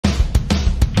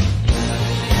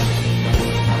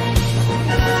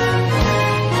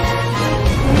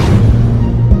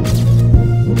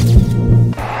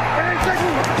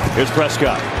Here's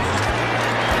Prescott.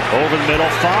 Over the middle,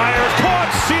 fires,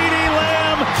 caught, CeeDee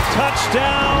Lamb,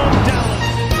 touchdown, Dallas.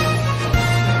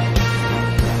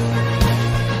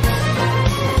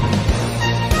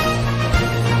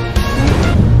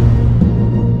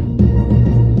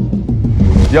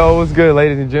 Yo, what's good,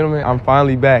 ladies and gentlemen? I'm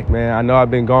finally back, man. I know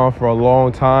I've been gone for a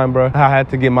long time, bro. I had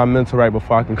to get my mental right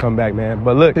before I can come back, man.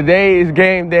 But look, today is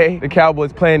game day. The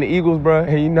Cowboys playing the Eagles, bro.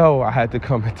 And you know I had to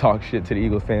come and talk shit to the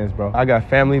Eagles fans, bro. I got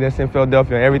family that's in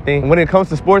Philadelphia and everything. When it comes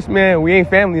to sports, man, we ain't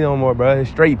family no more, bro. It's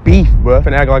straight beef, bro.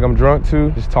 Finna act like I'm drunk,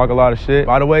 too. Just talk a lot of shit.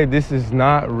 By the way, this is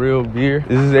not real beer.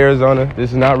 This is Arizona.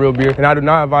 This is not real beer. And I do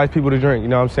not advise people to drink, you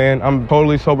know what I'm saying? I'm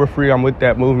totally sober free. I'm with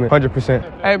that movement,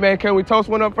 100%. Hey, man, can we toast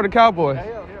one up for the Cowboys?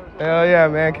 Hell yeah,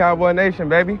 man. Cowboy Nation,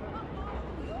 baby.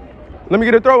 Let me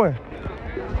get a throw in.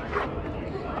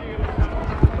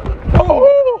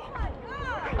 Oh!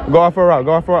 Go off for a route.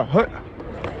 Go off for a route.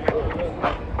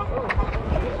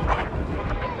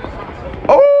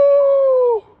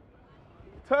 Oh!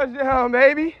 Touchdown,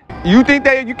 baby. You think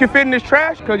that you can fit in this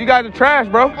trash? Because you guys are trash,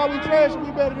 bro. How we trash?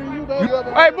 We better than you, baby.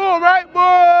 Hey, boom, right?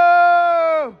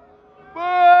 Boom!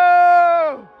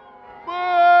 Boom!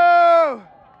 Boom!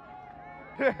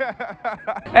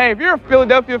 Hey, if you're a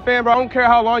Philadelphia fan, bro, I don't care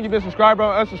how long you've been subscribed, bro.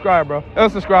 Unsubscribe, bro.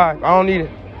 Unsubscribe. I don't need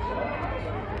it.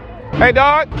 Hey,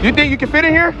 dog, you think you can fit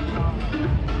in here?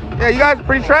 Yeah, you guys are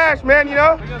pretty trash, man, you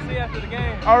know? We're going to see after the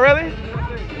game. Oh, really?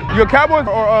 You a Cowboys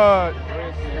or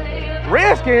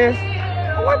Redskins?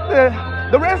 What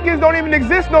the Redskins don't even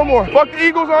exist no more. Fuck the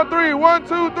Eagles on 3. 1,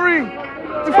 2, 3.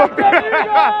 Fuck the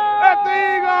Eagles. That's the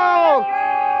Eagles.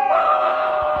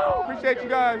 Appreciate you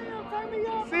guys.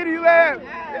 City Lab.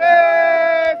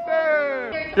 Yes,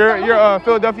 sir. You're a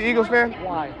Philadelphia Eagles fan?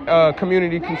 Why?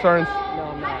 Community concerns. No,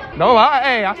 I'm not. No,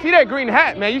 hey, I see that green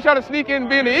hat, man. You trying to sneak in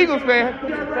being an Eagles fan? Put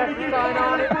your Texas sign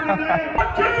on it.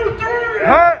 1, 2, 3.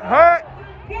 Hurt.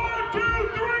 1, 2,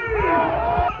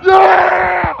 3.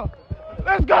 Yeah!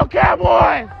 Let's go,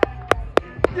 Cowboys!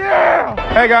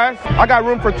 Yeah! Hey, guys, I got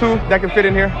room for 2 that can fit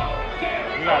in here.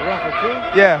 You got room for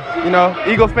 2? Yeah, you know,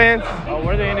 Eagles fans. Oh,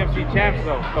 we're the NFC champs,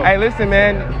 though. So. Hey, listen,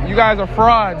 man, you guys are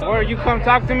frauds. Or you come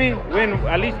talk to me, win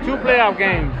at least 2 playoff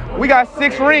games. We got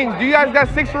 6 rings. Do you guys got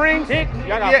 6 rings? 6?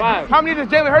 Y'all got 5. How many does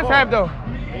Jalen Hurts have, though?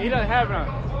 He doesn't have none.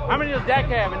 How many does Dak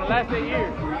have in the last 8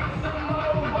 years?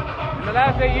 In the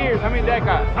last 8 years, how many Dak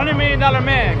got? $100 million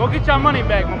man. Go get your money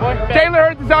back, my boy. Jalen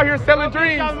Hurts is out here selling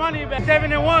dreams. Go get your money back.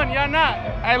 7-1, y'all not.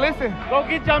 Hey, listen. Go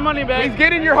get your money back. He's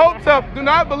getting your hopes up. Do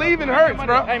not believe in Hurts,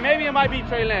 bro. Hey, maybe it might be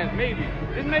Trey Lance. Maybe.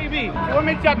 This may be. What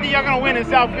makes y'all think y'all gonna win in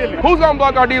South Philly? Who's gonna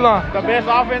block our D-line? The best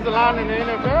offensive line in the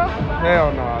NFL?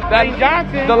 Hell no. Dane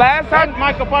Johnson. The last time. That's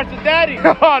Michael Parsons' daddy.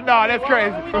 Oh, no, that's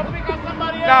crazy.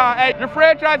 Nah, hey, your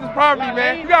franchise is poverty,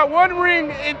 man. You got 1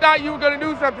 ring and thought you were gonna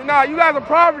do something. Nah, you guys are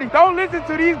poverty. Don't listen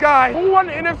to these guys. Who won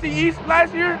the NFC East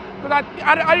last year? Because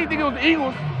I didn't think it was the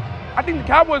Eagles. I think the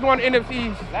Cowboys won the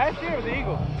NFC East. Last year was the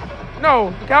Eagles.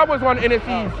 No, the Cowboys won the NFC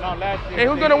East. No, last year. And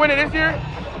who's gonna win it this year?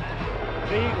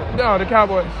 The Eagles. No, the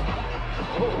Cowboys.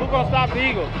 Who's gonna stop the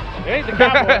Eagles? It ain't the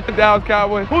Cowboys. Dallas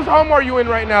Cowboys. Whose home are you in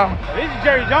right now? This is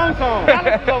Jerry Jones' home.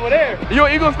 Dallas is over there. You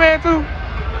an Eagles fan too?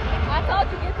 I told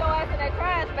you get your ass in that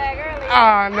trash bag earlier.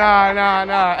 Ah,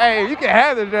 nah. Hey, you can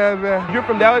have the trash bag. You're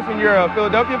from Dallas and you're a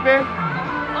Philadelphia fan?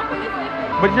 I'm Philly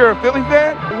fan. But you're a Philly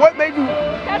fan? What made you?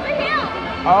 Because of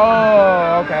him.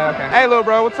 Oh, okay. Hey, little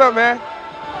bro, what's up, man?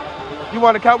 You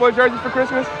want a Cowboy jersey for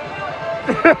Christmas?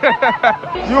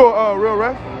 You a real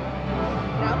ref?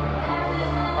 No.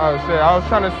 Oh, shit. I was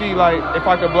trying to see, like, if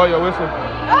I could blow your whistle.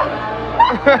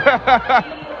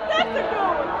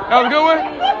 That's a good one.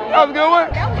 That was a good one? That was a good one?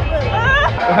 That was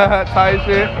good. Tight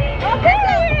shit.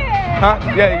 Huh?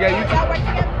 Yeah. Y'all work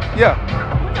together? Yeah.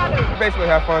 What y'all do? Basically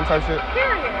have fun type shit.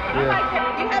 Period. Yeah.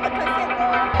 Like, you have a consent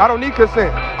form? I don't need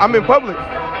consent. I'm in public. He's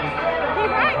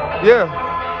right. Yeah.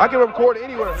 I can record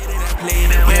anywhere.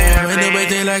 Yeah, I'm in the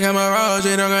birthday like I'm a rose,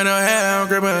 you don't got no hair, I'm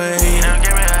gripping her head.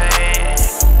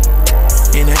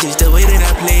 And that's just the way that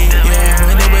I play. Yeah, I'm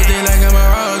in the birthday like I'm a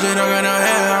rose, you don't got no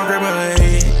hair, I'm gripping her head.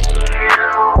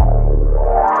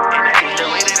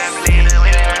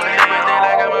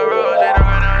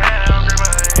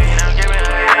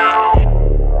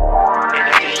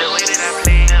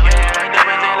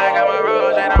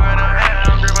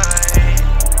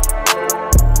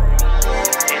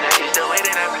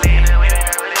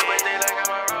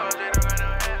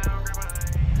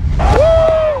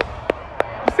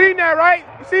 Right?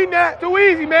 You seen that? Too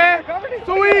easy, man.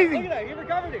 Too easy. Look at that. He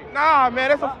recovered it. Nah, man,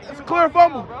 that's a clear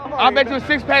fumble. I bet you a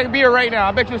 6-pack of beer right now.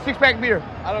 I bet you a 6-pack beer.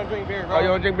 I don't drink beer, bro. Oh, you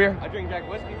don't drink beer? I drink Jack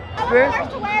whiskey. I was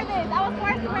forced to wear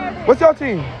this. What's your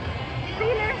team?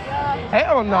 Steelers.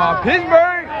 Hell no,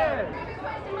 Pittsburgh.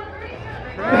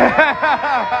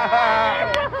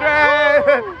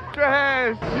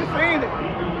 Trash. You seen it.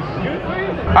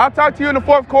 I'll talk to you in the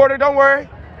fourth quarter. Don't worry.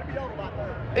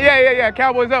 Yeah.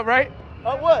 Cowboys up, right?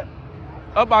 Up what?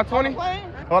 Up by 20.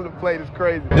 On the plate is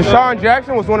crazy. Deshaun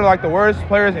Jackson was one of like the worst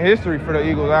players in history for the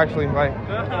Eagles, actually. Like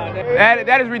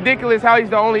that is ridiculous how he's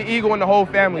the only Eagle in the whole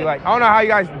family. Like I don't know how you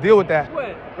guys deal with that.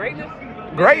 What? Greatness?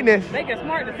 Greatness. Making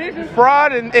smart decisions?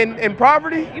 Fraud and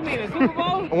poverty. You mean a Super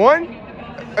Bowl? 1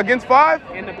 against 5.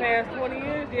 In the past 20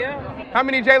 years, yeah. How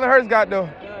many Jalen Hurts got though?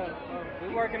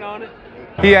 We're working on it.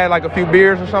 He had like a few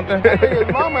beers or something. His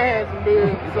mama had some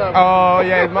beers. Oh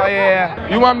yeah.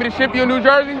 You want me to ship you a New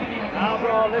Jersey? Nah,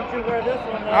 bro, I'll let you wear this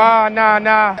one.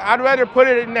 Nah. I'd rather put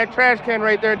it in that trash can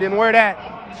right there than wear that.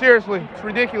 Seriously, it's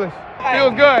ridiculous.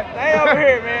 Feels good. Stay over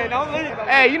here, man. Don't leave.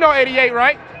 Hey, you know 88,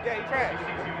 right? Yeah, he trash.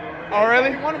 Oh,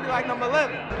 really? You want to be like number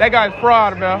 11. That guy's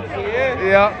fraud, man. He is.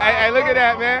 Yeah. Hey, look at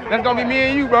that, man. That's gonna be me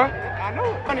and you, bro. I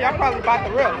know. Honey, I probably bought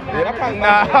the rep.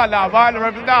 Nah, buying the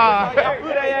rep. Nah,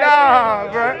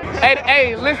 bro.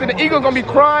 Hey, listen, the Eagles gonna be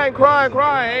crying.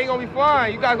 Ain't gonna be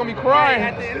flying. You guys gonna be crying.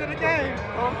 At the end of the game,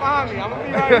 come find me. I'm gonna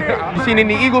be right here. You seen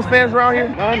any Eagles fans around here?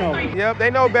 I know. Yep, they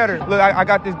know better. Look, I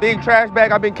got this big trash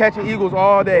bag. I've been catching Eagles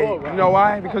all day. You know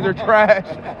why? Because they're trash.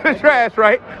 They're trash,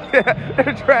 right? Yeah,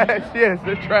 they're trash. Yes,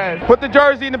 they're trash. Put the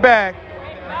jersey in the bag.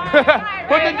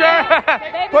 Put the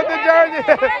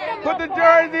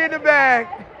jersey in the bag.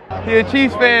 He a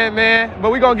Chiefs fan, man,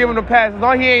 but we gonna give him the pass. As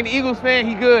long as he ain't an Eagles fan,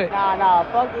 he good. Nah,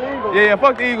 fuck the Eagles. Yeah,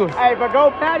 fuck the Eagles. Hey, but go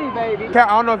Patty, baby. I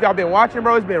don't know if y'all been watching,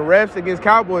 bro. It's been refs against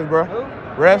Cowboys, bro. Who?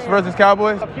 Refs versus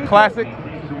Cowboys. Classic.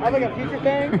 I think a future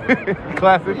thing.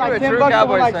 Classic. Like $10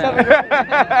 for like 7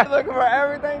 years. Looking for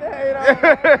everything to hate on.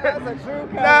 That's a true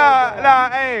Cowboys. Nah,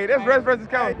 hey, that's refs versus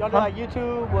Cowboys. Y'all do like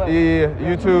YouTube? What? Yeah,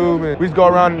 YouTube. And we just go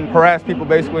around and harass people,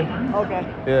 basically. Okay.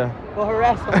 Yeah. Go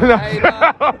harass them. Hey,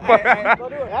 go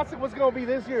do it. That's what's gonna be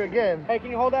this year again. Hey,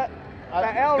 can you hold that?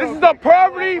 That L This is a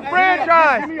poverty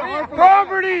franchise.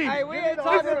 Poverty. Hey, we ain't This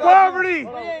talking is about poverty.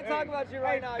 We ain't talking about you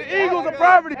right now. The Eagles are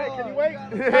poverty. Hey, can you wait?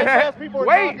 People are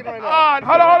Wait. talking right now.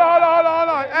 Hold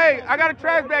on. Hey, I got a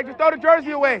trash bag. Just throw the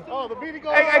jersey away. Oh, the beanie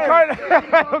goes. Hey, Carter.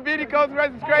 BD Coast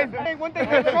Rest is crazy. Hey, one thing,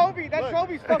 that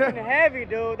trophy's fucking heavy,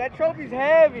 dude. That trophy's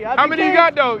heavy. How many you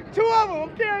got, though? 2 of them.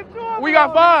 I'm carrying 2 of them. We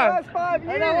got 5. Last 5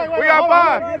 years. Wait, We got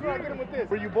 5. Get him with this.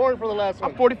 Were you born for the last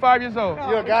one? I'm 45 years old.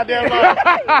 You're a goddamn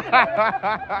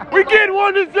liar. We getting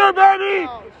one this year, baby.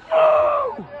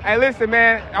 Hey, listen,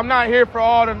 man. I'm not here for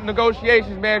all the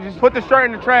negotiations, man. Just put the shirt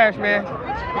in the trash, man.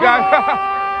 You guys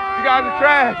are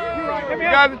trash. You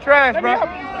guys are trash, bro.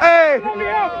 Hey.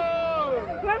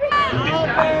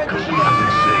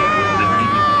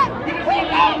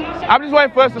 I'm just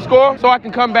waiting for us to score so I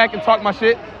can come back and talk my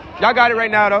shit. Y'all got it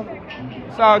right now, though.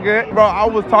 It's all good. Bro, I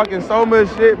was talking so much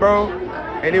shit, bro.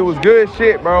 And it was good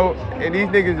shit, bro. And these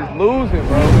niggas is losing,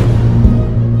 bro.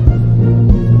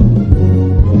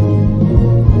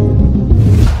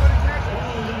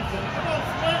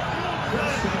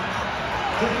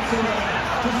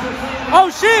 Oh,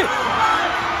 shit.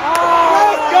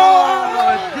 Let's go.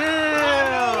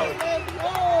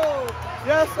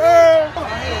 Yes, sir.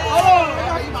 Hold on.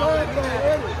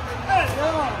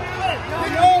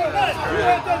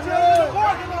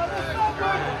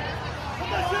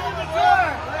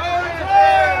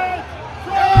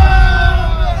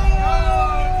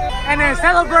 And then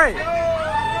celebrate.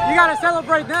 You gotta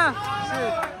celebrate now.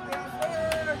 Shit.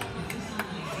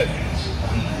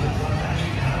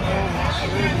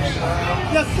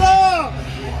 Yes, sir.